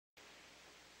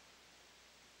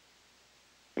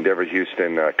Endeavor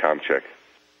Houston, ComCheck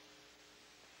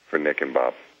for Nick and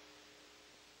Bob.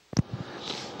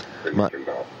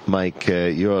 Mike,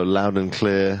 you're loud and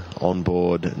clear on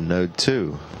board Node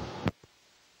 2.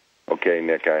 Okay,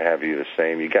 Nick, I have you the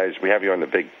same. You guys, we have you on the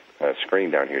big screen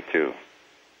down here, too.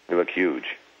 You look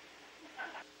huge.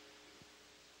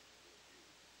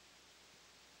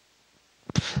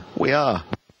 We are.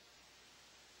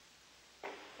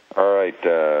 All right,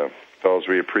 fellas,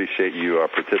 we appreciate you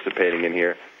participating in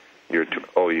here.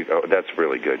 That's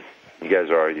really good. You guys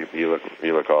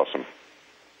you look awesome.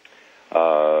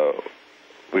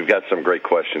 We've got some great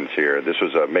questions here. This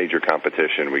was a major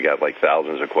competition. We got like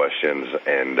thousands of questions,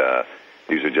 and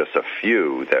these are just a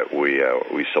few that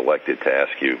we selected to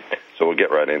ask you. So we'll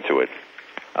get right into it.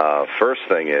 First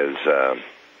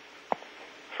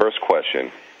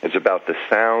question is about the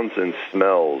sounds and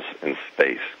smells in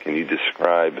space. Can you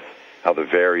describe how the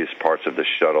various parts of the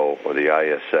shuttle or the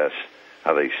ISS,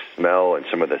 how they smell, and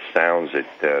some of the sounds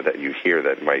that you hear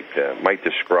that might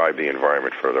describe the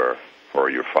environment for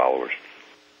your followers?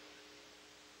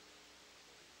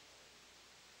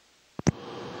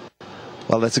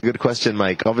 Well, that's a good question,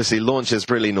 Mike. Obviously, launch is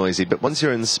really noisy, but once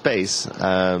you're in space,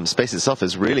 space itself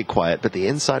is really quiet, but the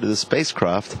inside of the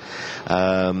spacecraft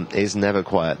is never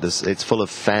quiet. It's full of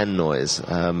fan noise.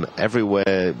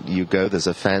 Everywhere you go, there's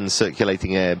a fan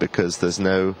circulating air because there's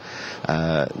no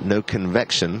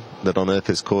convection that on Earth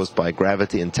is caused by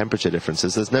gravity and temperature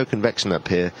differences. There's no convection up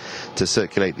here to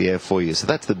circulate the air for you. So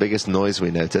that's the biggest noise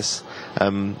we notice.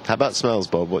 How about smells,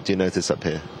 Bob? What do you notice up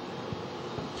here?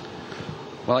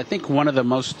 Well, I think one of the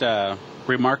most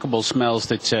remarkable smells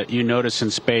that you notice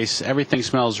in space, everything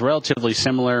smells relatively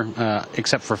similar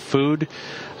except for food.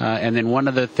 And then one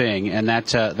other thing, and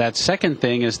that second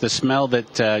thing is the smell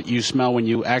that you smell when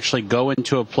you actually go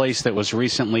into a place that was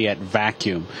recently at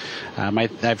vacuum.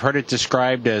 I've heard it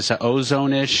described as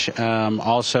ozone-ish,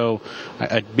 also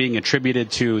being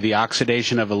attributed to the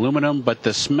oxidation of aluminum, but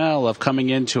the smell of coming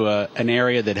into an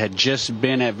area that had just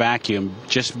been at vacuum,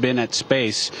 just been at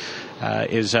space,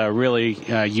 is really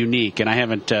unique, and I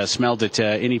haven't smelled it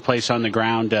any place on the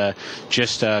ground,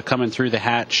 just coming through the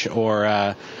hatch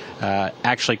or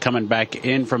actually coming back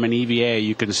in from an EVA.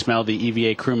 You can smell the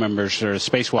EVA crew members or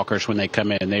spacewalkers when they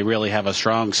come in. They really have a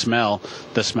strong smell,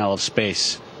 the smell of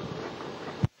space.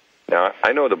 Now,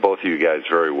 I know the both of you guys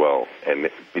very well,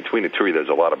 and between the two of you, there's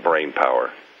a lot of brain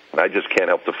power. And I just can't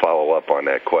help to follow up on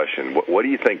that question. What do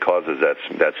you think causes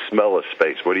that smell of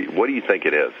space? What do you think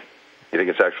it is? You think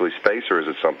it's actually space, or is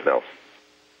it something else?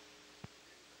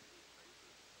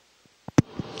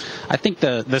 I think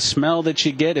the smell that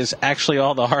you get is actually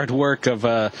all the hard work of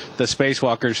the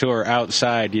spacewalkers who are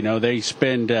outside. You know, they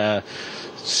spend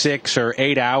 6 or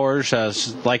 8 hours,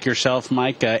 like yourself,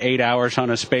 Mike, 8 hours on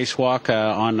a spacewalk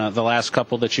on the last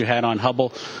couple that you had on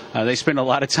Hubble. They spend a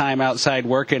lot of time outside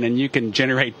working, and you can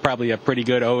generate probably a pretty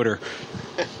good odor.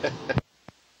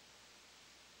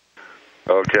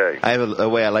 Okay. I have a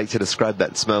way I like to describe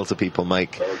that smell to people,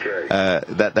 Mike. Okay.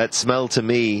 That smell to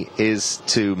me is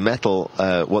to metal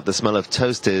what the smell of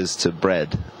toast is to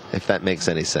bread, if that makes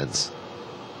any sense.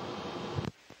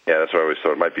 Yeah, that's what I always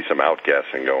thought. It might be some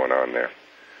outgassing going on there.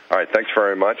 All right, thanks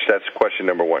very much. That's question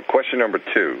number one. Question number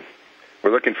two,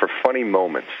 we're looking for funny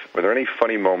moments. Were there any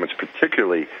funny moments,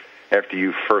 particularly after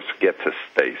you first get to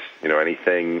space? You know,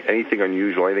 anything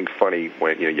unusual, anything funny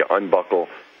when you unbuckle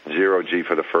zero-G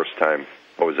for the first time?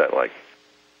 What was that like?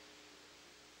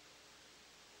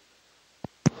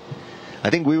 I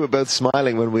think we were both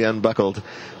smiling when we unbuckled.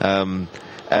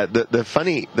 The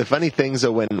funny things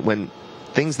are when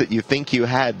things that you think you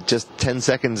had just 10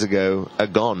 seconds ago are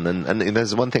gone. And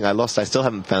there's one thing I lost. I still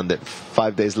haven't found it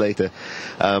 5 days later.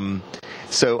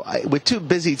 So we're too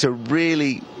busy to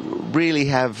really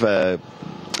have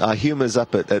our humor's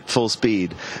up at full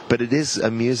speed. But it is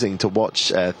amusing to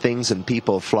watch things and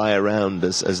people fly around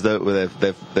as though it were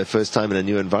their first time in a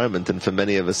new environment. And for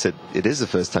many of us, it is the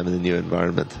first time in a new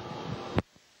environment.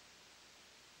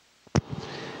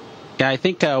 Yeah, I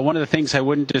think one of the things I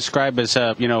wouldn't describe as,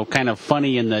 kind of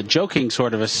funny in the joking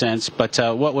sort of a sense, but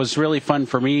what was really fun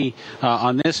for me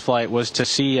on this flight was to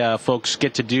see folks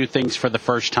get to do things for the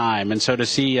first time. And so to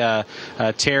see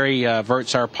Terry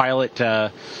Virts, our pilot,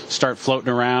 start floating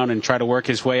around and try to work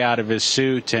his way out of his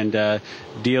suit and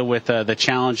deal with the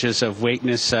challenges of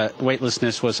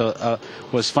weightlessness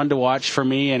was fun to watch for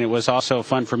me, and it was also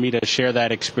fun for me to share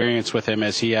that experience with him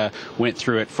as he went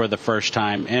through it for the first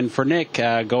time. And for Nick,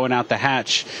 going out the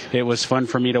hatch, it was fun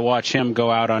for me to watch him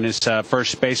go out on his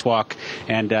first spacewalk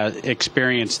and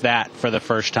experience that for the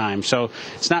first time. So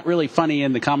it's not really funny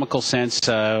in the comical sense.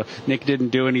 Nick didn't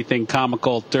do anything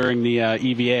comical during the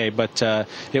EVA, but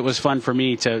it was fun for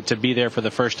me to be there for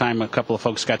the first time. A couple of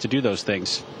folks got to do those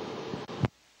things.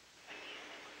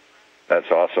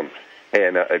 That's awesome.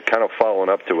 And kind of following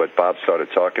up to what Bob started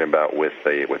talking about with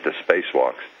the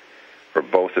spacewalks, for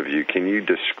both of you, can you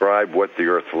describe what the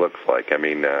Earth looks like? I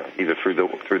mean, either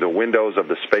through the windows of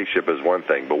the spaceship is one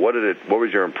thing, but what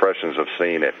was your impressions of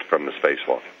seeing it from the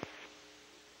spacewalk?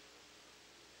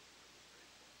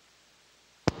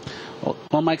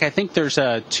 Well, Mike, I think there's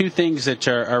two things that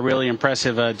are really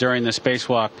impressive during the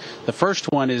spacewalk. The first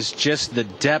one is just the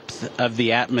depth of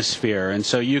the atmosphere, and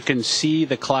so you can see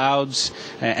the clouds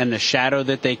and the shadow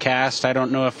that they cast. I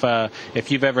don't know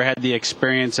if you've ever had the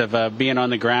experience of being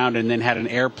on the ground and then had an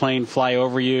airplane fly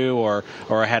over you, or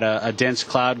had a dense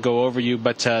cloud go over you,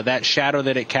 but that shadow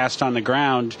that it cast on the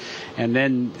ground, and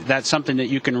then that's something that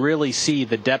you can really see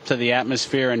the depth of the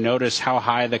atmosphere and notice how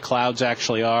high the clouds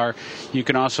actually are. You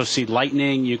can also see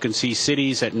lightning, you can see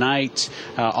cities at night,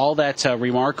 all that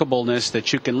remarkableness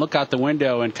that you can look out the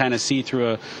window and kind of see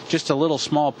through just a little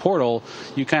small portal.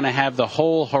 You kind of have the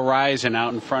whole horizon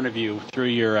out in front of you through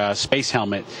your space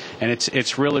helmet, and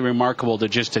it's really remarkable to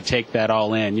take that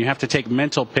all in. You have to take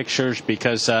mental pictures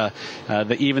because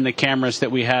even the cameras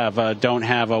that we have don't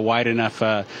have a wide enough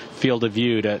field of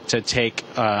view to take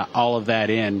all of that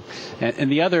in. And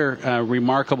the other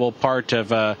remarkable part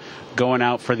of going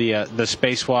out for the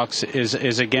spacewalks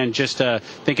is again just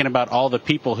thinking about all the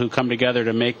people who come together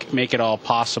to make it all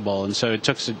possible. And so it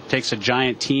takes a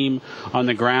giant team on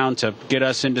the ground to get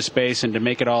us into space and to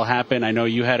make it all happen. I know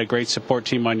you had a great support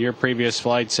team on your previous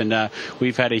flights, and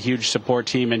we've had a huge support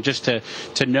team. And just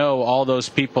to know all those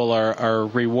people are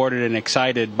rewarded and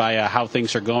excited by how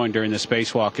things are going during the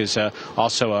spacewalk is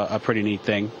also a pretty neat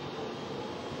thing.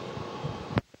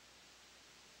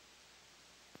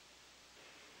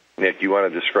 Nick, you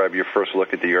want to describe your first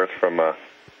look at the Earth from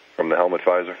the helmet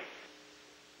visor?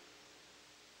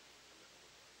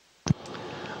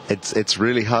 It's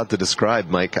really hard to describe,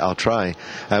 Mike. I'll try.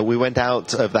 We went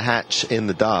out of the hatch in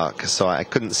the dark, so I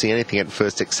couldn't see anything at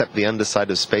first except the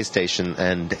underside of Space Station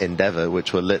and Endeavour,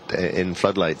 which were lit in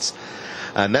floodlights.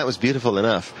 And that was beautiful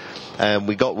enough.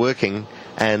 We got working,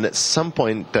 and at some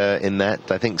point in that,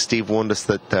 I think Steve warned us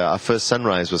that our first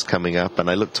sunrise was coming up,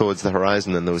 and I looked towards the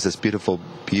horizon, and there was this beautiful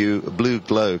blue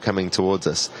glow coming towards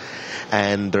us.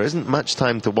 And there isn't much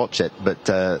time to watch it, but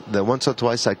the once or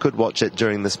twice I could watch it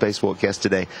during the spacewalk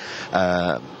yesterday,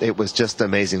 it was just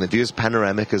amazing. The view is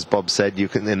panoramic, as Bob said.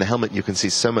 In the helmet you can see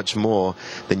so much more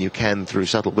than you can through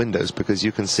shuttle windows, because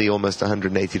you can see almost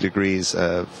 180 degrees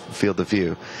field of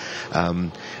view.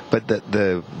 But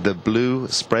the blue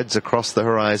spreads across the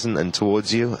horizon and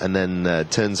towards you, and then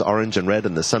turns orange and red,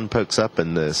 and the sun pokes up,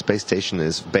 and the space station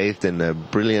is bathed in a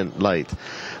brilliant light.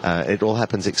 It all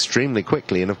happens extremely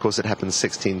quickly, and of course it happens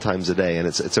 16 times a day, and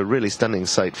it's a really stunning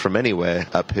sight from anywhere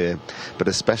up here, but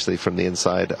especially from the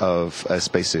inside of a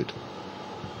spacesuit.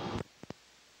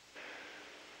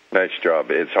 Nice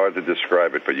job. It's hard to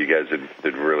describe it, but you guys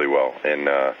did really well. And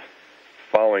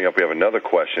following up, we have another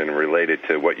question related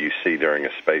to what you see during a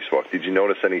spacewalk. Did you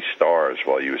notice any stars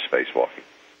while you were spacewalking?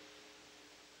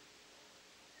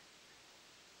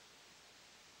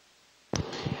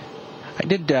 I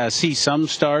did see some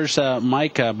stars,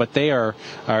 Mike, but they are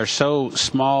so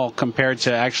small compared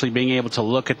to actually being able to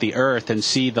look at the Earth and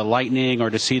see the lightning or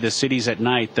to see the cities at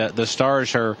night. The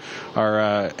stars are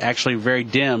actually very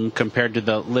dim compared to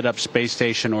the lit up space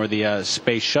station or the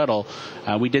space shuttle.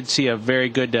 We did see a very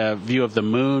good view of the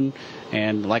moon.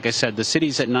 And like I said, the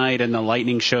cities at night and the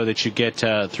lightning show that you get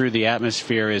through the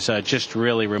atmosphere is just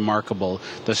really remarkable.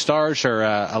 The stars are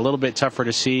a little bit tougher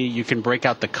to see. You can break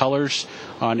out the colors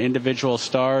on individual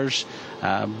stars,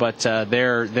 but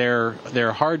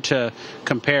they're hard to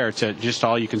compare to just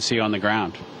all you can see on the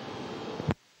ground.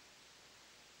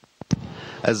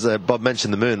 As Bob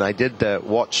mentioned the moon, I did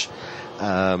watch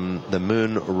the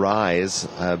moon rise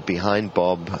behind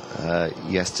Bob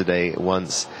yesterday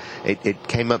once. It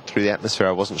came up through the atmosphere.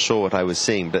 I wasn't sure what I was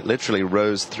seeing, but it literally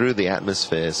rose through the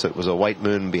atmosphere. So it was a white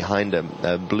moon behind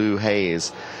a blue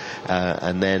haze.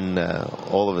 And then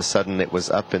all of a sudden it was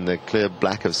up in the clear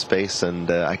black of space, and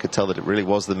I could tell that it really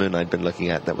was the moon I'd been looking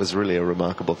at. That was really a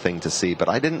remarkable thing to see. But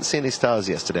I didn't see any stars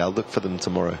yesterday. I'll look for them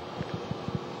tomorrow.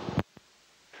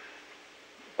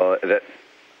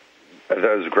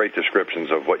 Those great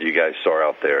descriptions of what you guys saw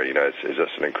out there. You know, it's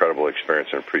just an incredible experience,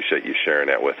 and appreciate you sharing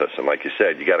that with us. And like you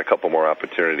said, you got a couple more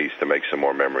opportunities to make some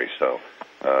more memories. So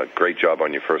Great job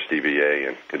on your first EVA,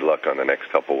 and good luck on the next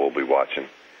couple we'll be watching.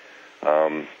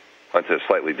 Onto a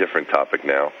slightly different topic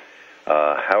now.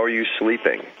 How are you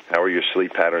sleeping? How are your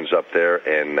sleep patterns up there,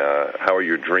 and how are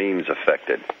your dreams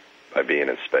affected by being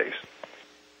in space?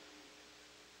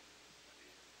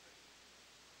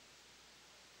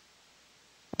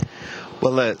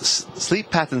 Well,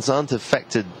 sleep patterns aren't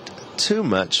affected too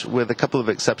much, with a couple of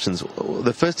exceptions.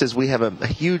 The first is we have a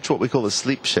huge, what we call a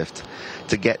sleep shift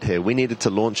to get here. We needed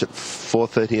to launch at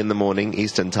 4:30 in the morning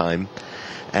Eastern time,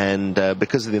 and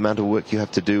because of the amount of work you have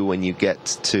to do when you get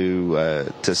to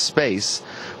space,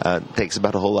 it takes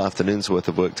about a whole afternoon's worth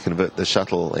of work to convert the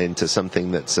shuttle into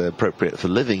something that's appropriate for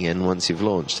living in once you've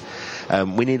launched.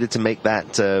 We needed to make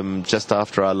that just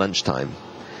after our lunchtime.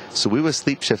 So we were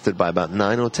sleep shifted by about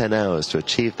 9 or 10 hours to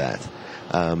achieve that.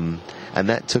 And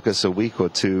that took us a week or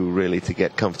two really to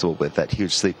get comfortable with that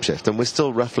huge sleep shift. And we're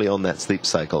still roughly on that sleep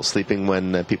cycle, sleeping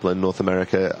when people in North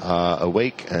America are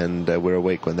awake, and we're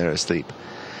awake when they're asleep.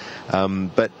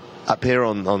 But up here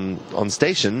on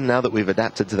station, now that we've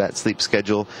adapted to that sleep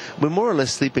schedule, we're more or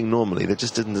less sleeping normally. There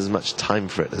just isn't as much time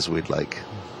for it as we'd like.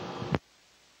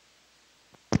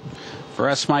 For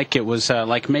us, Mike, it was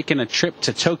like making a trip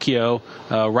to Tokyo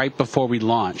right before we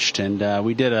launched. And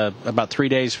we did about 3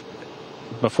 days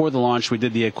before the launch. We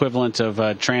did the equivalent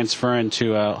of transferring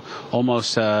to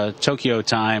almost Tokyo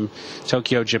time,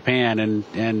 Tokyo, Japan.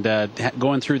 And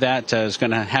going through that is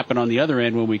going to happen on the other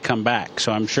end when we come back.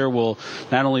 So I'm sure we'll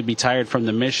not only be tired from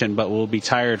the mission, but we'll be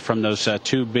tired from those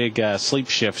two big sleep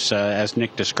shifts, as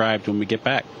Nick described, when we get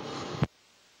back.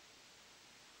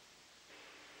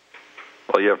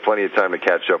 Well, you have plenty of time to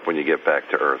catch up when you get back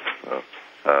to Earth.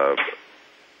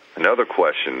 Another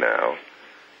question now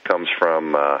comes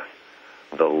from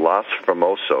the Los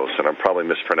Famosos, and I'm probably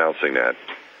mispronouncing that,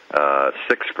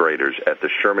 sixth graders at the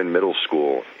Sherman Middle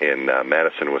School in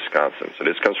Madison, Wisconsin. So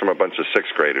this comes from a bunch of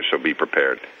sixth graders, so be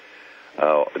prepared.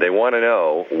 They want to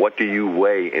know, what do you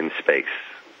weigh in space?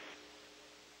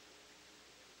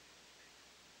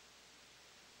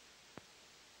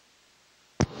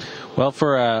 Well,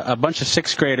 for a bunch of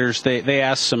sixth graders, they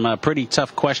asked some pretty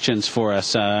tough questions for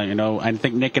us. I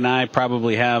think Nick and I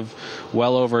probably have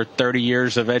well over 30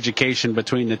 years of education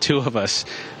between the two of us,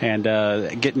 and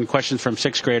getting questions from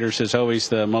sixth graders is always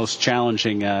the most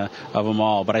challenging of them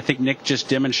all. But I think Nick just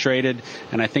demonstrated,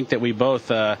 and I think that we both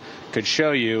could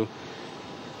show you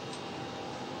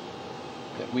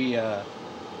that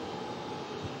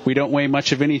we don't weigh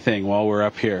much of anything while we're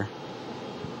up here.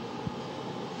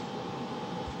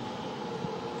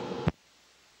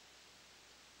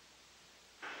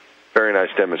 Very nice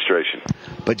demonstration.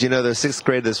 But the sixth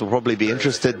graders will probably be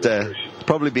interested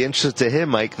to hear,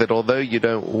 Mike, that although you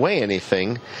don't weigh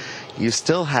anything, you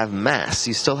still have mass,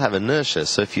 you still have inertia.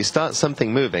 So if you start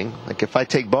something moving, like if I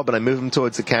take Bob and I move him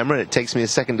towards the camera and it takes me a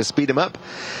second to speed him up,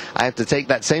 I have to take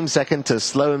that same second to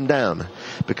slow him down,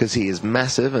 because he is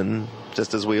massive, and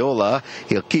just as we all are,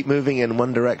 he'll keep moving in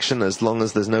one direction as long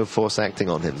as there's no force acting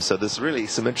on him. So there's really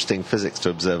some interesting physics to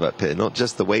observe up here, not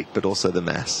just the weight but also the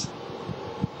mass.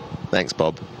 Thanks,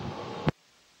 Bob.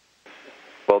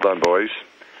 Well done, boys.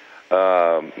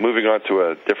 Moving on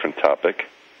to a different topic.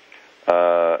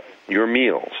 Your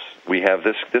meals. We have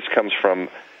this. This comes from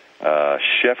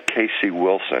Chef Casey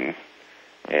Wilson,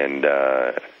 and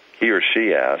he or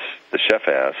she asks, the chef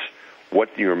asks,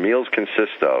 what your meals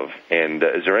consist of, and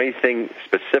is there anything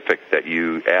specific that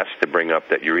you asked to bring up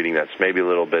that you're eating that's maybe a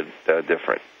little bit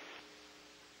different?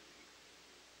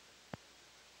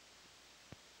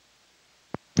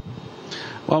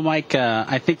 Well, Mike,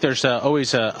 I think there's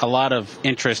always a lot of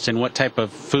interest in what type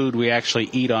of food we actually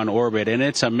eat on orbit, and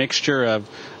it's a mixture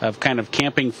of kind of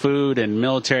camping food and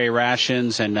military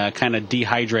rations and kind of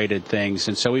dehydrated things.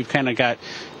 And so we've kind of got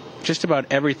just about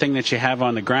everything that you have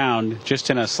on the ground, just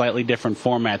in a slightly different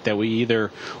format that we either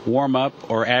warm up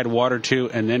or add water to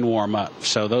and then warm up.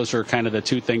 So those are kind of the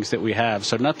two things that we have.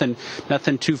 So nothing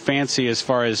too fancy as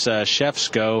far as chefs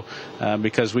go,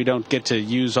 because we don't get to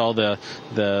use all the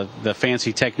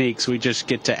fancy techniques. We just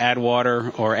get to add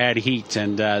water or add heat,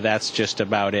 and that's just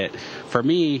about it. For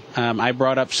me, I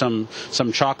brought up some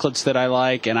chocolates that I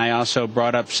like, and I also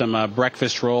brought up some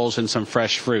breakfast rolls and some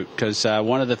fresh fruit, because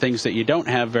one of the things that you don't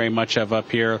have very much of up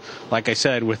here. Like I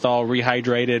said, with all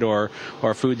rehydrated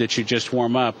or food that you just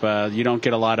warm up, you don't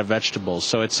get a lot of vegetables.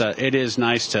 So it is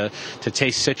nice to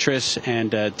taste citrus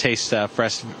and taste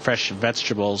fresh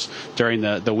vegetables during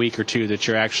the week or two that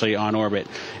you're actually on orbit.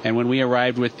 And when we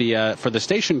arrived with for the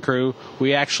station crew,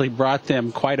 we actually brought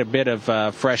them quite a bit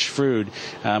of fresh food.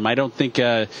 I don't think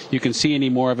you can see any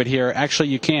more of it here. Actually,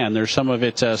 you can. There's some of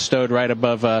it stowed right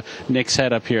above Nick's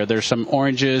head up here. There's some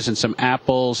oranges and some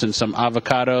apples and some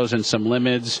avocados and some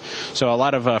lemons. So a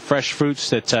lot of fresh fruits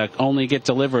that only get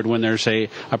delivered when there's a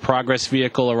Progress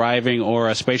vehicle arriving or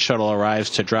a space shuttle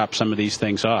arrives to drop some of these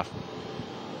things off.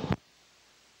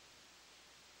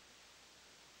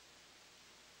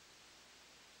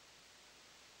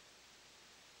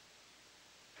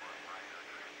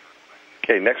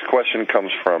 Okay, next question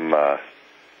comes from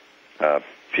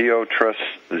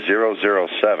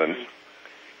Piotrus007,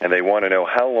 and they want to know,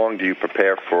 how long do you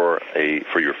prepare for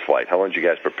your flight? How long do you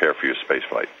guys prepare for your space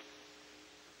flight?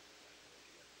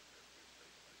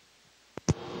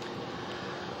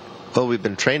 Well, we've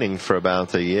been training for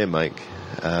about a year, Mike.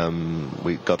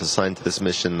 We got assigned to this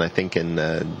mission, I think, in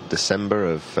December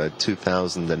of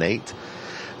 2008.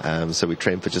 So we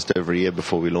trained for just over a year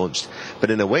before we launched.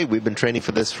 But in a way, we've been training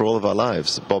for this for all of our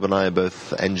lives. Bob and I are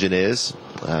both engineers.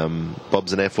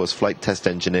 Bob's an Air Force flight test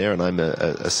engineer, and I'm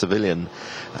a civilian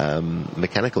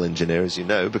mechanical engineer, as you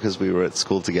know, because we were at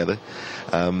school together.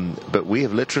 But we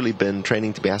have literally been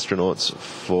training to be astronauts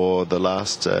for the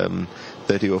last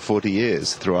 30 or 40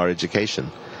 years through our education.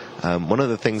 One of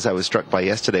the things I was struck by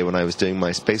yesterday when I was doing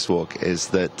my spacewalk is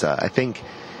that I think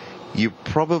you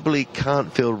probably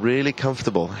can't feel really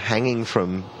comfortable hanging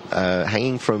from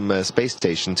a space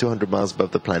station 200 miles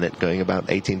above the planet, going about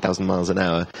 18,000 miles an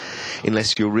hour,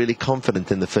 unless you're really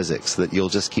confident in the physics that you'll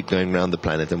just keep going around the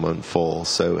planet and won't fall.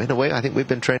 So in a way, I think we've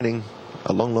been training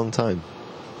a long, long time.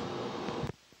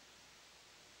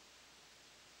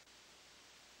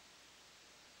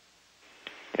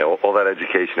 Yeah, all that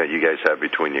education that you guys have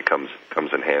between you comes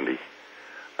in handy.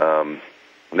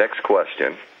 Next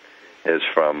question is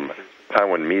from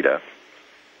Pawan Mita,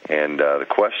 and the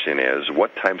question is,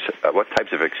 what types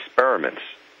of experiments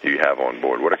do you have on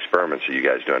board? What experiments are you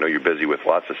guys doing? I know you're busy with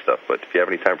lots of stuff, but if you have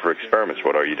any time for experiments,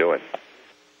 what are you doing?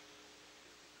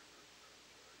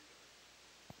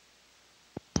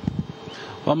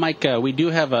 Well, Mike, we do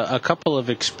have a couple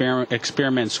of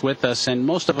experiments with us, and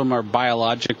most of them are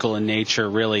biological in nature,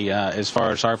 really, as far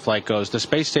as our flight goes. The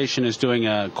space station is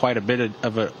doing quite a bit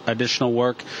of additional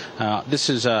work.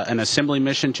 This is an assembly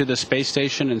mission to the space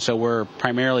station, and so we're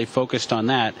primarily focused on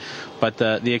that. But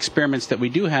the experiments that we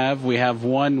do have, we have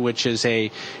one which is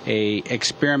a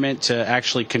experiment to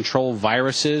actually control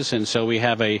viruses, and so we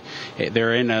have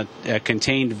they're in a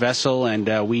contained vessel,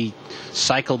 and we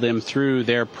cycle them through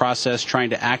their process,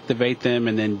 trying to activate them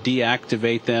and then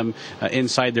deactivate them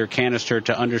inside their canister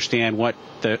to understand what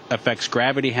the effects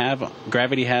gravity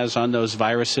has on those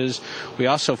viruses. We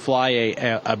also fly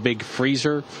a big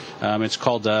freezer. It's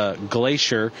called a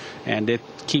glacier, and it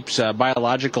keeps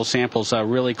biological samples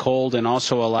really cold and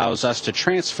also allows us to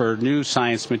transfer new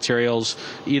science materials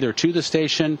either to the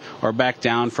station or back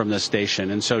down from the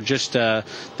station. And so just the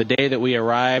day that we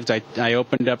arrived, I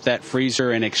opened up that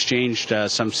freezer and exchanged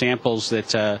some samples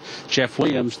that Jeff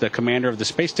Williams, the commander of the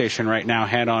space station right now,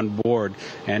 had on board,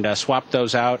 and swapped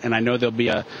those out. And I know there'll be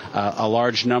a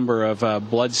large number of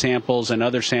blood samples and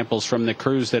other samples from the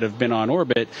crews that have been on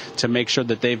orbit to make sure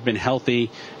that they've been healthy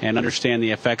and understand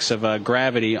the effects of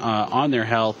gravity on their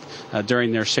health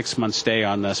during their 6-month stay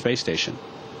on the space station.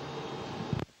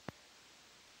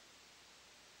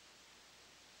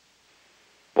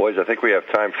 Boys, I think we have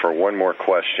time for one more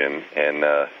question, and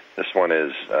this one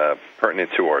is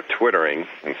pertinent to our twittering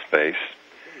in space.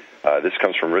 This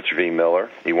comes from Rich V. Miller.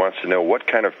 He wants to know, what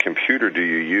kind of computer do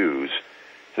you use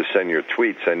to send your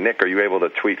tweets? And Nick, are you able to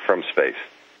tweet from space?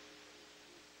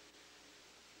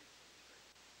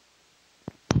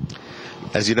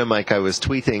 As you know, Mike, I was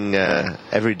tweeting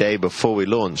every day before we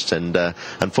launched, and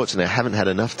unfortunately I haven't had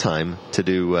enough time to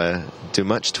do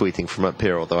much tweeting from up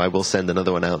here, although I will send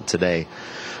another one out today.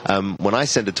 When I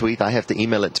send a tweet, I have to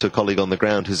email it to a colleague on the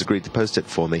ground who's agreed to post it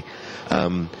for me.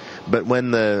 But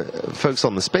when the folks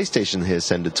on the space station here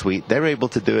send a tweet, they're able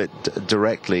to do it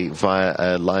directly via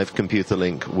a live computer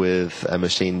link with a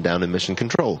machine down in mission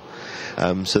control.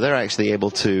 So they're actually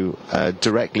able to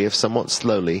directly, if somewhat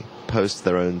slowly, post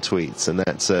their own tweets. And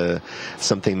that's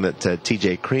something that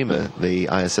TJ Creamer, the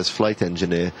ISS flight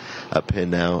engineer up here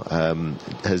now,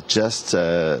 has just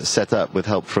set up with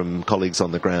help from colleagues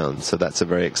on the ground. So that's a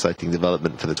very exciting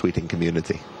development for the tweeting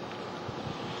community.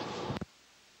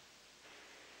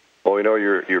 Well, we know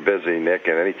you're you're busy, Nick,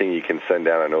 and anything you can send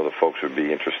down, I know the folks would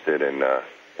be interested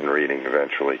in reading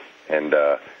eventually. And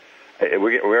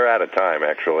we're out of time,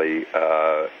 actually,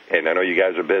 and I know you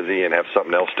guys are busy and have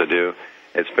something else to do.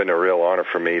 It's been a real honor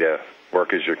for me to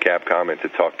work as your Capcom and to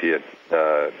talk to you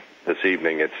this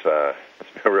evening. It's been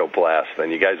a real blast,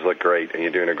 and you guys look great, and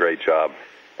you're doing a great job,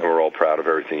 and we're all proud of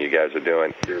everything you guys are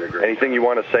doing. Anything you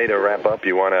want to say to wrap up?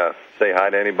 You want to say hi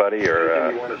to anybody,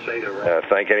 or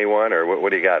thank anyone, or what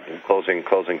do you got? Closing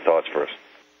thoughts for us.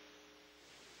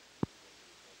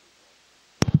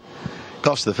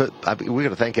 Gosh, we're going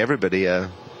to thank everybody,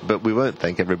 but we won't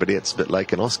thank everybody. It's a bit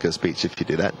like an Oscar speech if you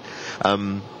do that.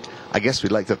 I guess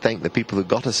we'd like to thank the people who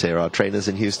got us here, our trainers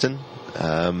in Houston,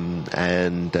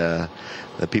 and the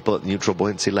people at the Neutral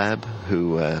Buoyancy Lab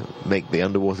who make the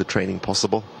underwater training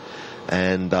possible,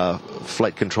 and our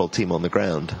flight control team on the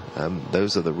ground.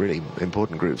 Those are the really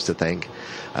important groups to thank.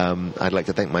 I'd like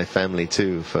to thank my family,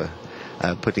 too, for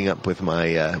putting up with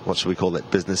my, what should we call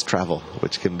it, business travel,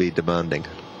 which can be demanding.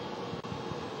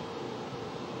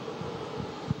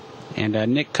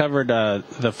 And Nick covered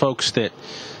the folks that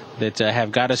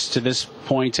have got us to this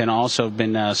point and also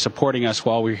been supporting us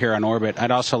while we're here on orbit. I'd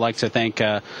also like to thank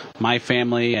my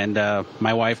family and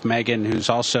my wife, Megan, who's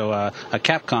also a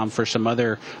Capcom for some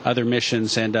other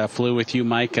missions and flew with you,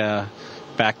 Mike,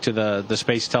 back to the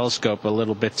Space Telescope a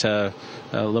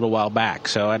little while back.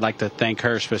 So I'd like to thank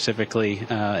her specifically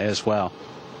as well.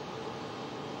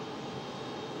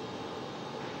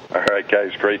 All right,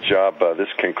 guys, great job. This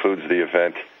concludes the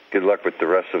event. Good luck with the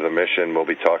rest of the mission. We'll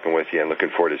be talking with you and looking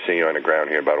forward to seeing you on the ground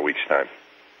here in about a week's time.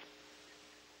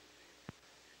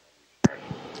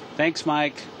 Thanks,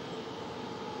 Mike.